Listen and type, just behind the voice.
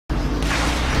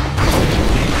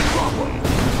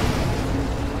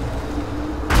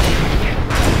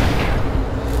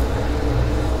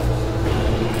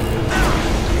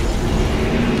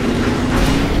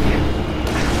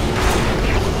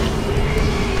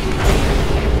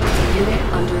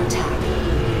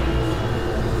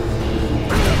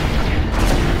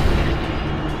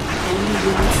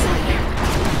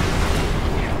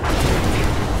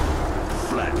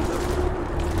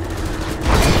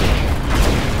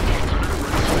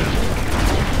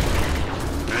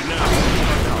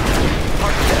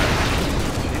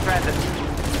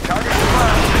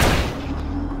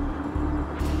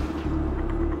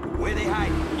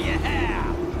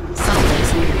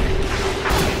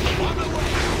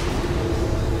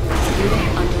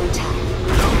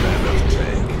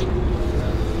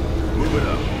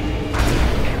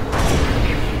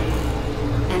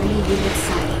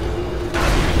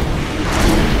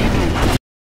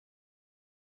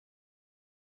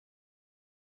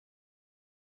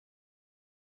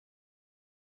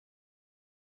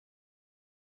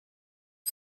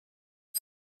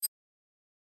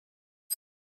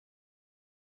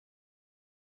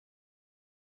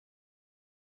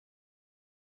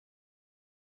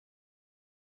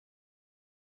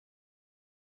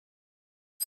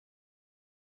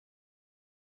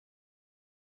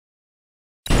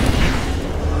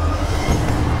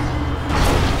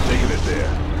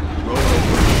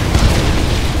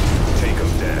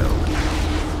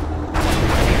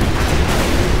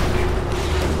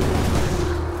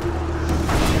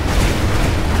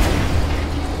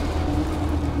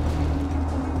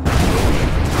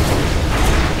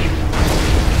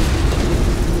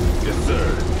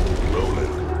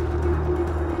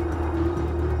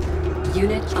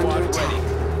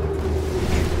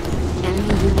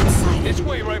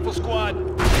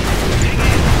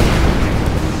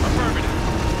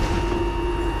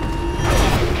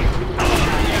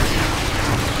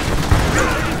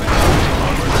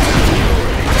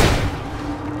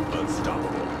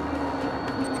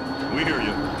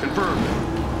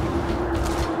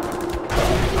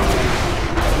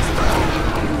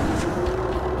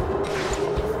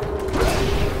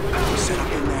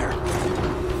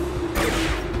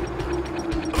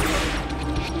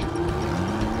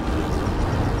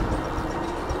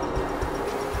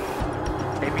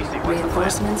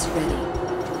Units ready.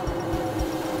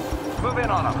 Move in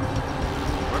on them.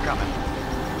 We're coming.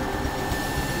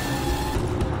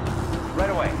 Right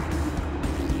away.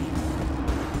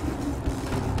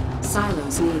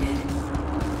 Silos needed.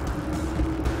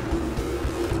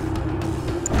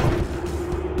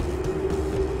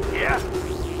 Yeah?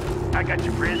 I got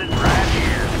your prisons right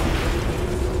here.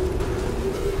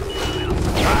 A little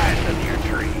surprise under your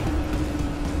tree.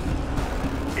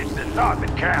 It's the thought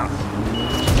that counts.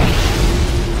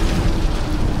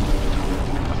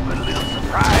 Put a little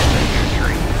surprise under your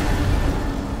tree.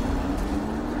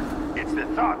 It's the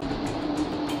thought.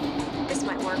 This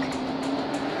might work.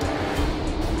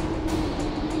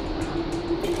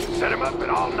 Set them up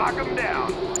and I'll knock them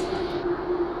down.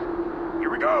 Here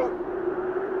we go.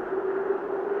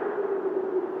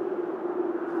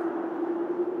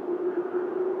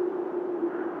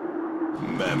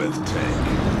 Mammoth tank.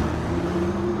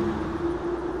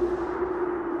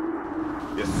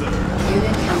 Yes, sir.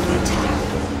 Unit under attack.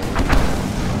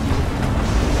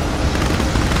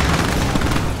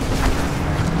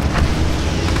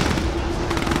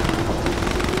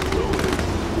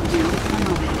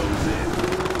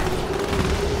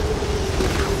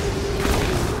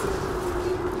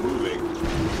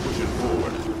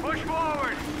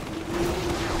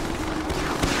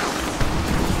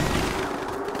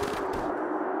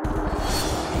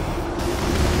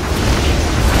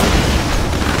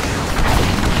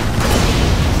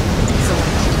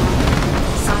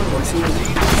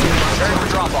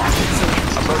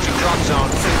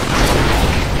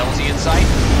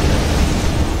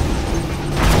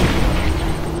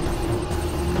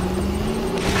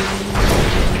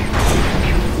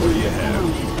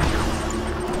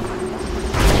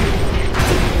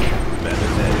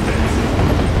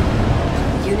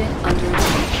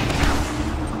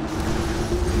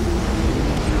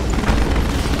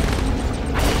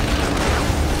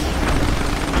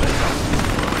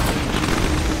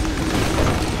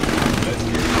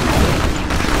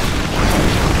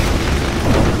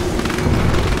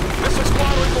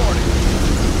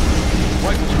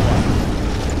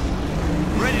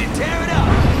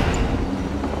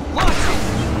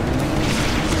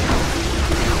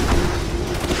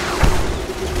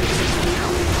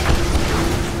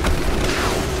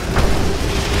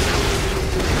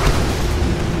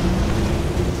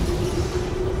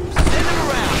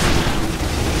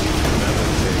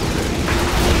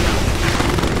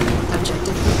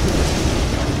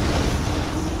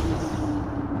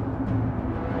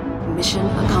 Mission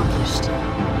accomplished.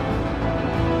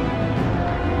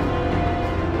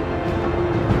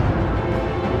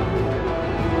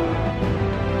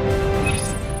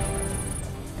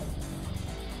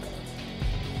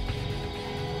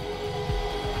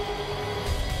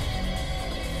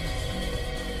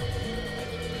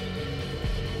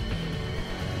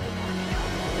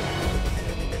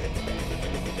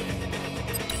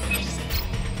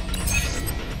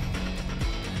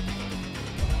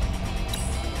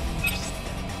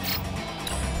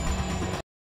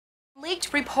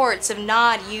 Leaked reports of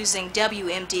Nod using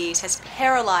WMDs has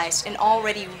paralyzed an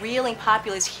already reeling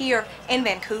populace here in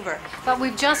Vancouver. But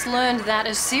we've just learned that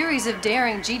a series of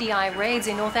daring GDI raids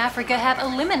in North Africa have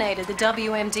eliminated the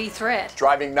WMD threat,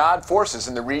 driving Nod forces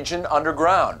in the region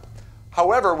underground.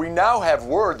 However, we now have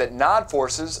word that Nod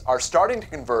forces are starting to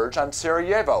converge on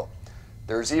Sarajevo.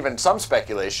 There's even some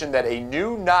speculation that a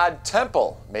new Nod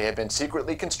temple may have been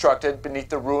secretly constructed beneath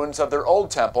the ruins of their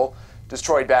old temple,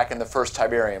 destroyed back in the First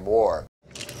Tiberian War.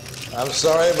 I'm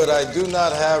sorry, but I do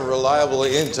not have reliable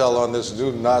intel on this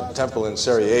new Nod temple in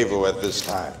Sarajevo at this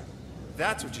time.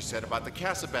 That's what you said about the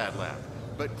Casabad lab.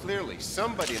 But clearly,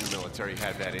 somebody in the military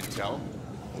had that intel.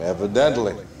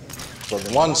 Evidently. But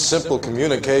one simple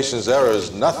communications error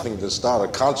is nothing to start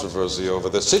a controversy over.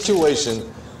 The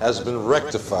situation has been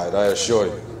rectified, I assure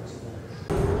you.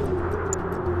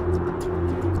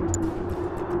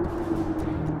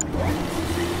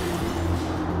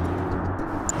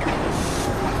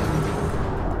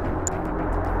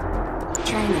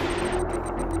 Training.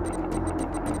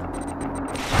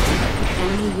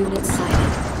 Enemy unit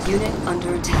sighted. Unit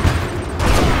under attack.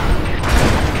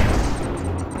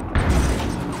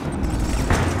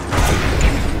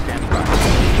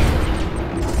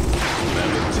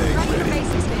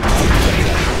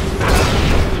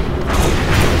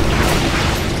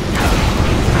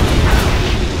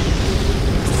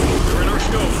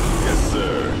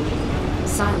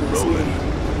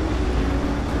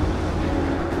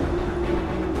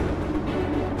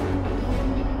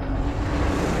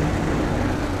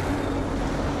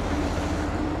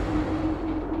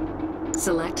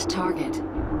 Select target.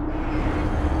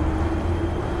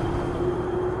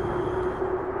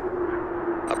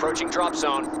 Approaching drop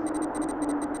zone.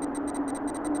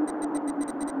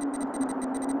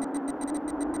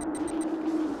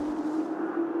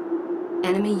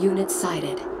 Enemy unit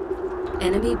sighted.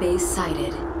 Enemy base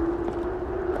sighted.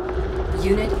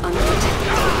 Unit under attack.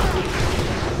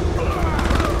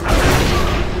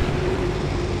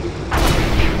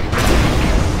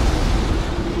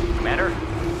 Commander?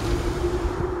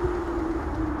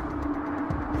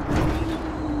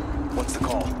 What's the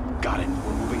call? Got it.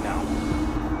 We're moving now.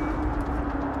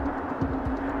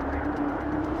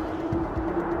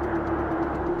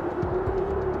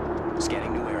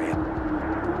 Scanning new area.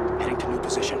 Heading to new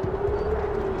position.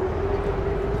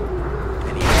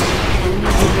 Enemy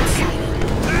unit sighted.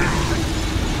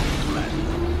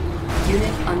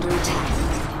 Unit under attack.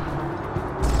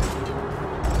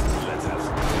 Let's have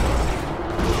some.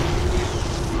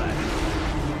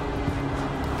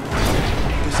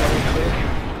 This area clear?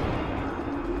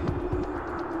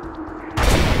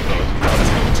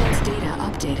 Intelligence data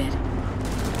updated.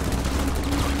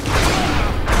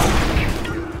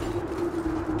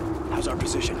 How's our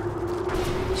position?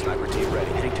 Sniper team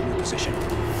ready. Heading to new position.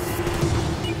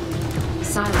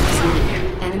 Silence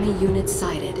needed. Enemy unit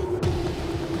sighted.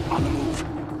 On the move.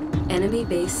 Enemy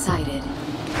base sighted.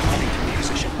 Heading to new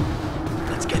position.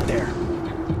 Let's get there.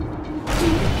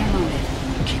 Unit promoted.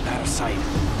 Keep out of sight.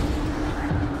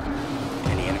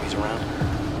 Any enemies around?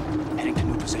 Heading to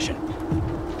new position.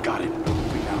 Got it. We're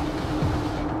moving now.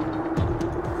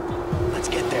 Let's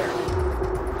get there.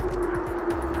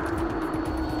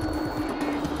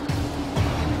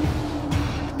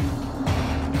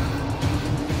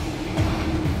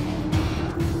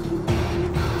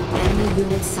 Enemy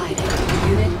unit sighted.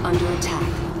 Unit under attack.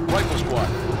 Rifle squad.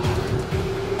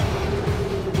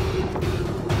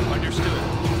 Understood.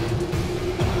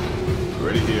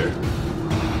 Ready here.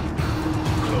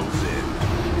 Close in.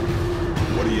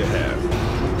 What do you have?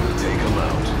 Take them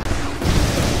out.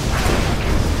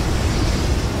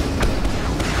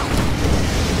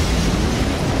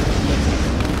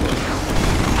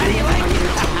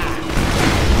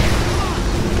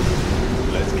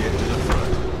 Let's get to the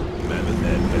front. Mammoth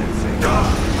advancing.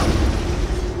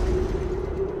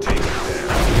 Take it down.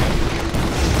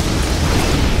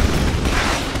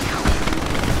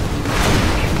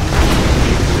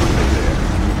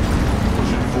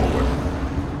 Pushing forward.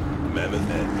 Mammoth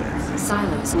advancing.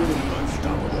 Silos needed.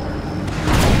 Unstoppable.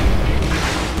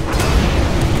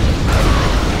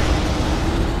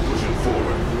 Pushing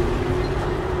forward.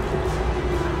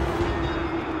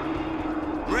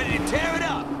 Ready to tear it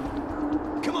up!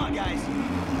 Come on, guys!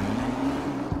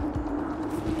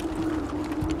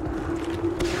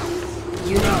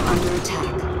 Unit under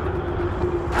attack.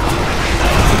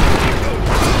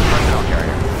 Personnel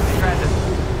carrier. Stranded.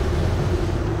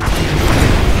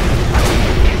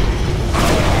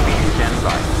 Stand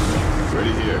by.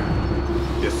 Ready here.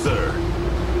 Yes, sir.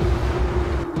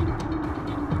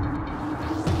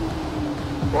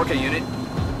 Orca unit.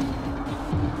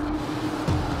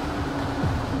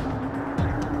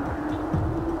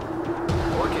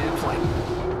 Orca in flight.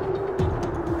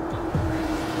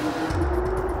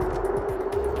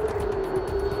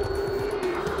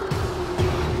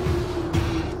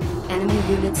 Enemy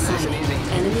unit sighted. easy.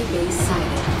 Enemy base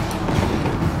sighted.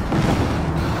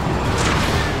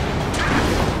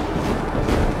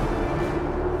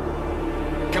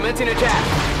 Commencing attack.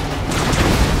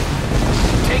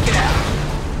 Take it out.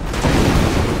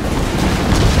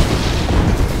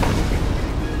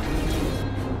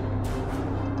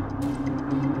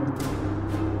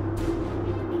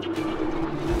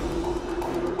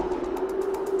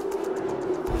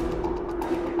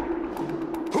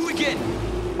 Who we getting?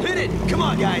 Hit it! Come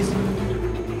on, guys!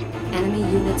 Enemy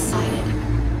unit sighted.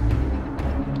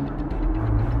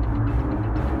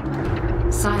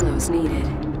 Silos needed.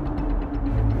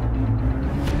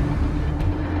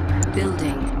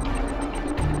 Building.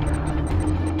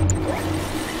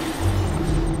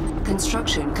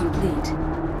 Construction complete.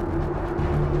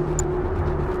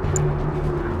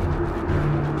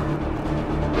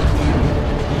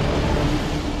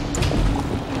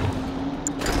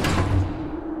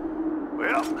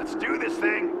 Well, let's do this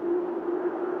thing.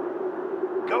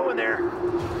 Go in there.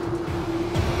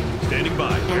 Standing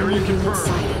by. Enemy Area unit confirmed.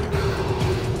 sighted.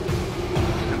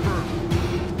 Confirmed.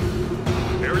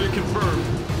 Area confirmed.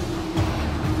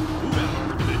 Move out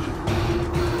for division.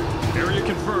 Area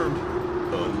confirmed.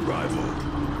 Unrivaled.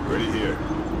 Ready here.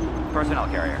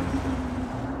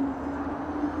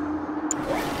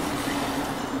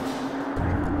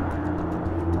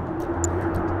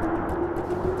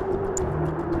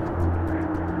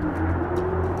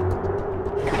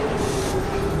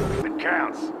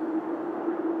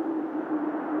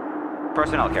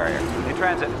 personnel carrier. In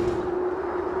transit.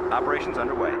 Operations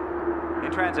underway.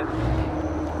 In transit.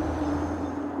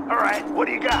 All right, what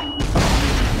do you got?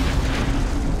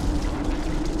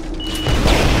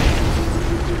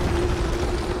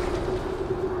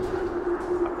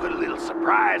 I put a little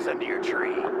surprise under your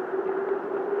tree.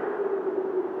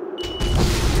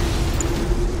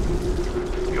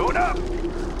 Going up.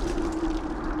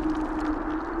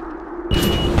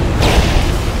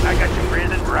 I got your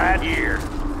present right here.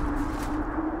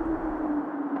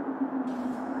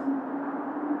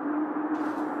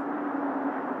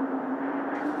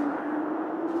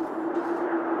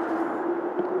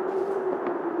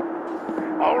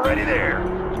 Already there.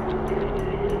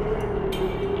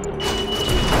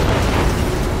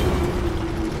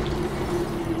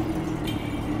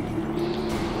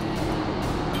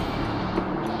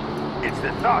 It's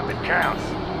the thought that counts.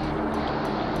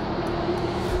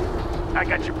 I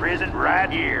got your present right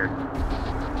here.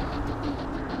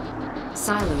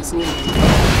 Silos needed.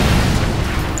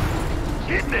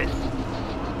 Hitting it.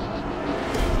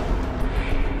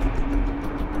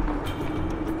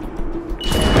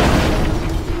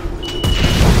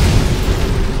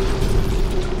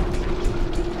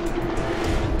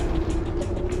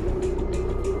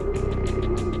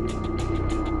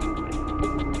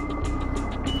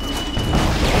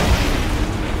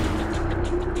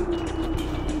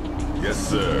 Yes,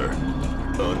 sir.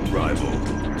 Unrivaled.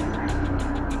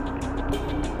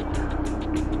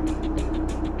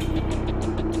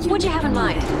 What'd you have in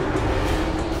mind?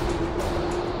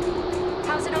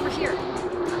 How's it over here?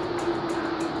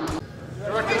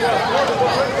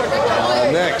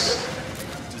 Next.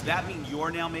 Does that mean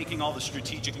you're now making all the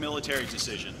strategic military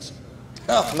decisions?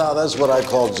 Oh, no, that's what I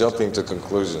call jumping to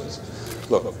conclusions.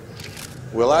 Look,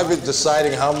 will I be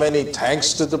deciding how many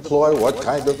tanks to deploy, what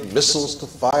kind of missiles to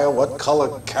fire, what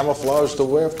color camouflage to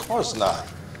wear? Of course not.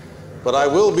 But I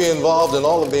will be involved in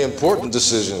all of the important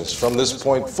decisions from this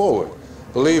point forward.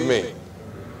 Believe me,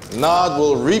 Nod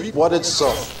will reap what it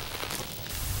sows.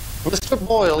 Mr.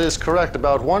 Boyle is correct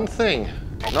about one thing.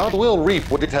 Nod will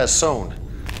reap what it has sown.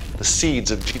 The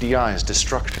seeds of GDI's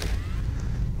destruction.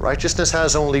 Righteousness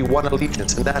has only one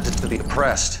allegiance, and that is to the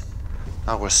oppressed.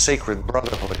 Our sacred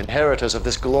brotherhood, inheritors of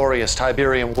this glorious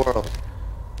Tiberium world.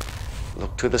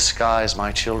 Look to the skies,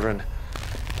 my children.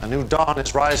 A new dawn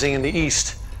is rising in the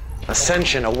east.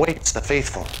 Ascension awaits the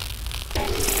faithful.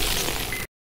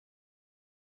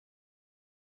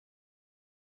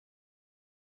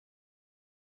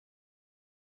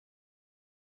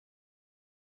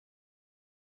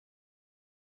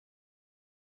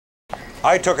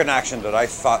 I took an action that I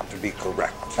thought to be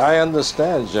correct. I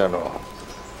understand, General.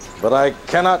 But I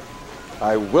cannot,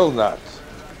 I will not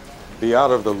be out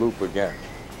of the loop again.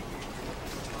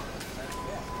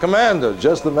 Commander,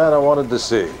 just the man I wanted to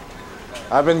see.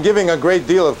 I've been giving a great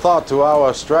deal of thought to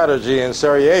our strategy in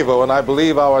Sarajevo, and I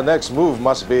believe our next move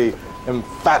must be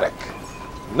emphatic.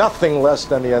 Nothing less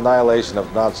than the annihilation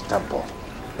of Nod's temple.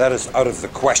 That is out of the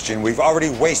question. We've already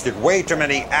wasted way too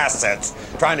many assets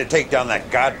trying to take down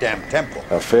that goddamn temple.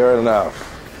 Fair enough.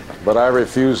 But I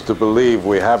refuse to believe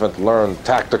we haven't learned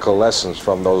tactical lessons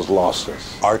from those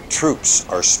losses. Our troops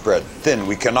are spread thin.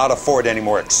 We cannot afford any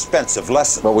more expensive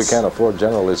lessons. But we can't afford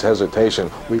General's hesitation.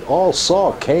 We all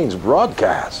saw Kane's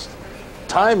broadcast.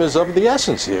 Time is of the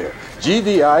essence here.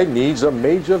 GDI needs a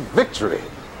major victory.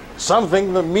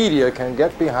 Something the media can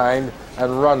get behind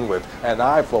and run with. And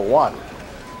I, for one,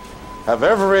 have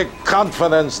every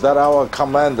confidence that our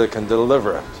commander can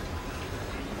deliver it.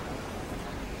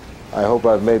 I hope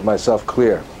I've made myself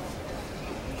clear.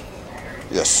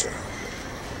 Yes, sir.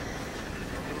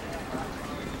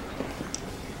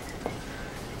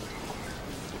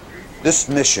 This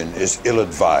mission is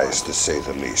ill-advised, to say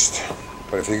the least.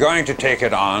 But if you're going to take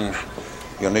it on,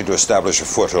 you'll need to establish a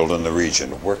foothold in the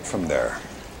region. Work from there.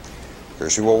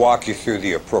 Percy will walk you through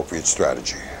the appropriate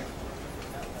strategy.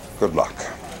 Good luck.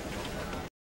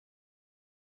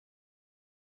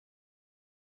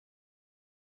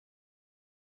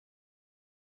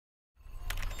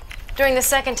 During the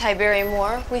Second Tiberium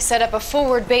War, we set up a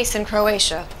forward base in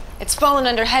Croatia. It's fallen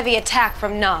under heavy attack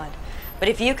from Nod. But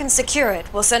if you can secure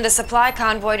it, we'll send a supply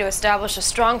convoy to establish a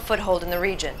strong foothold in the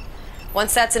region.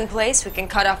 Once that's in place, we can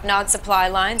cut off Nod's supply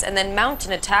lines and then mount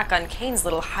an attack on Kane's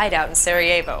little hideout in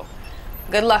Sarajevo.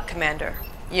 Good luck, Commander.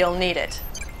 You'll need it.